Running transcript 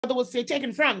other will say take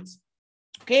in front.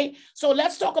 Okay, so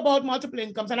let's talk about multiple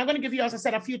incomes. And I'm going to give you, as I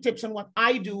said, a few tips on what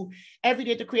I do every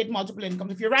day to create multiple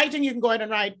incomes. If you're writing, you can go ahead and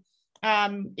write.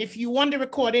 If you want the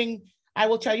recording, I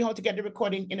will tell you how to get the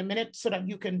recording in a minute so that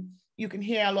you can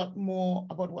hear a lot more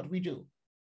about what we do.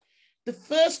 The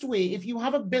first way, if you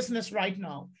have a business right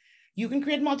now, you can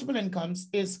create multiple incomes,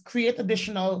 is create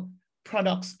additional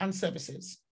products and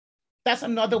services. That's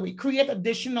another way. Create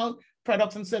additional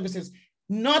products and services.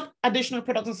 Not additional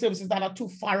products and services that are too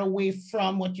far away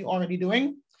from what you're already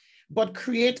doing, but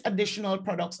create additional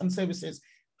products and services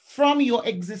from your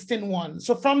existing ones.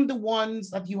 So from the ones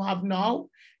that you have now,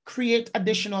 create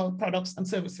additional products and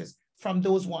services from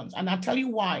those ones. And I'll tell you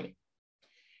why.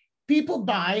 People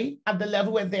buy at the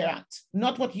level where they're at,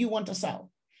 not what you want to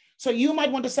sell. So you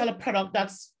might want to sell a product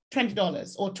that's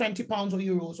 $20 or 20 pounds or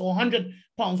euros or 100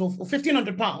 pounds or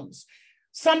 1,500 pounds.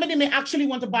 Somebody may actually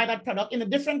want to buy that product in a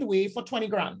different way for 20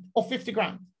 grand or 50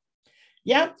 grand.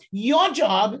 Yeah. Your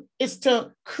job is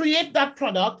to create that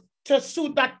product to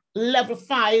suit that level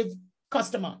 5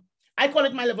 customer. I call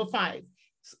it my level 5.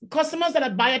 Customers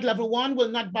that buy at level 1 will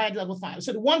not buy at level 5.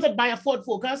 So the ones that buy a Ford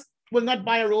Focus will not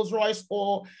buy a Rolls Royce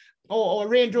or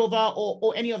Range Rover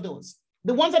or any of those.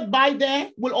 The ones that buy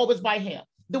there will always buy here.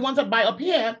 The ones that buy up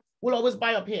here will always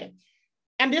buy up here.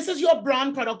 And this is your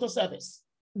brand, product, or service.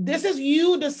 This is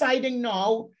you deciding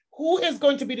now who is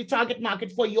going to be the target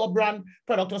market for your brand,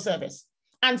 product, or service.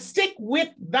 And stick with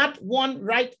that one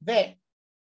right there.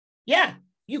 Yeah,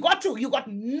 you got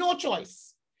no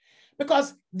choice.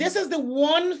 Because this is the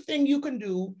one thing you can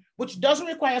do which doesn't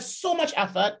require so much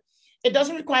effort. It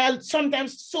doesn't require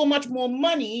sometimes so much more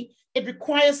money. It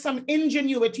requires some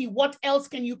ingenuity. What else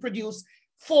can you produce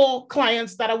for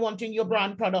clients that are wanting your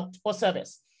brand, product, or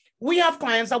service? We have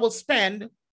clients that will spend.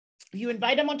 You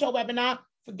invite them onto a webinar,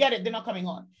 forget it, they're not coming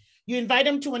on. You invite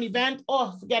them to an event,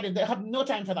 oh, forget it, they have no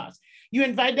time for that. You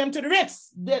invite them to the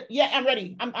Ritz, yeah, I'm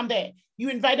ready, I'm there. You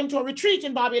invite them to a retreat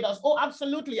in Barbados, oh,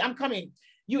 absolutely, I'm coming.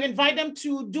 You invite them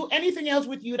to do anything else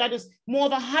with you that is more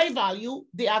of a high value,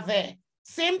 they are there.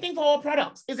 Same thing for our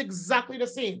products, is exactly the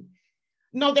same.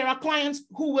 Now, there are clients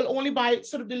who will only buy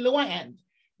sort of the lower end.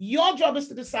 Your job is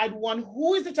to decide, one,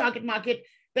 who is the target market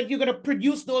that you're going to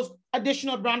produce those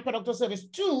additional brand, product, or service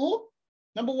to,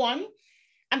 number one.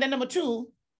 And then number two,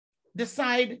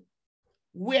 decide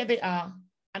where they are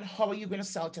and how are you going to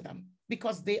sell to them,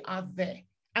 because they are there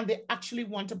and they actually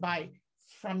want to buy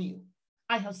from you.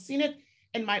 I have seen it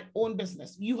in my own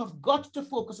business. You have got to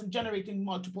focus on generating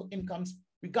multiple incomes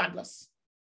regardless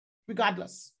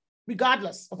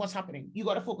of what's happening. You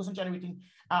got to focus on generating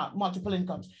multiple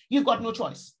incomes. You've got no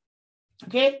choice,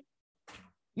 okay?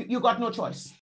 You got no choice.